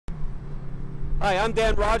Hi, I'm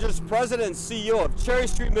Dan Rogers, President and CEO of Cherry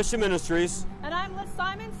Street Mission Ministries. And I'm Liz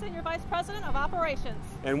Simon, Senior Vice President of Operations.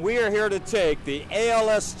 And we are here to take the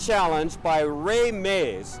ALS Challenge by Ray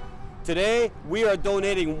Mays. Today, we are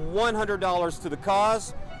donating $100 to the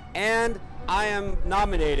cause, and I am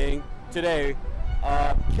nominating today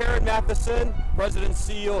Karen Matheson, President and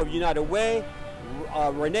CEO of United Way,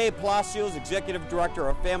 Renee Palacios, Executive Director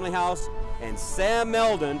of Family House, and Sam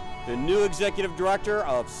Meldon, the new Executive Director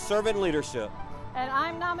of Servant Leadership. And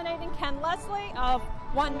I'm nominating Ken Leslie of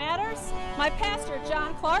One Matters, my pastor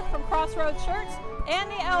John Clark from Crossroads Church,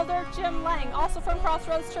 and the elder Jim Lang, also from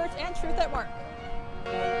Crossroads Church and Truth at Work.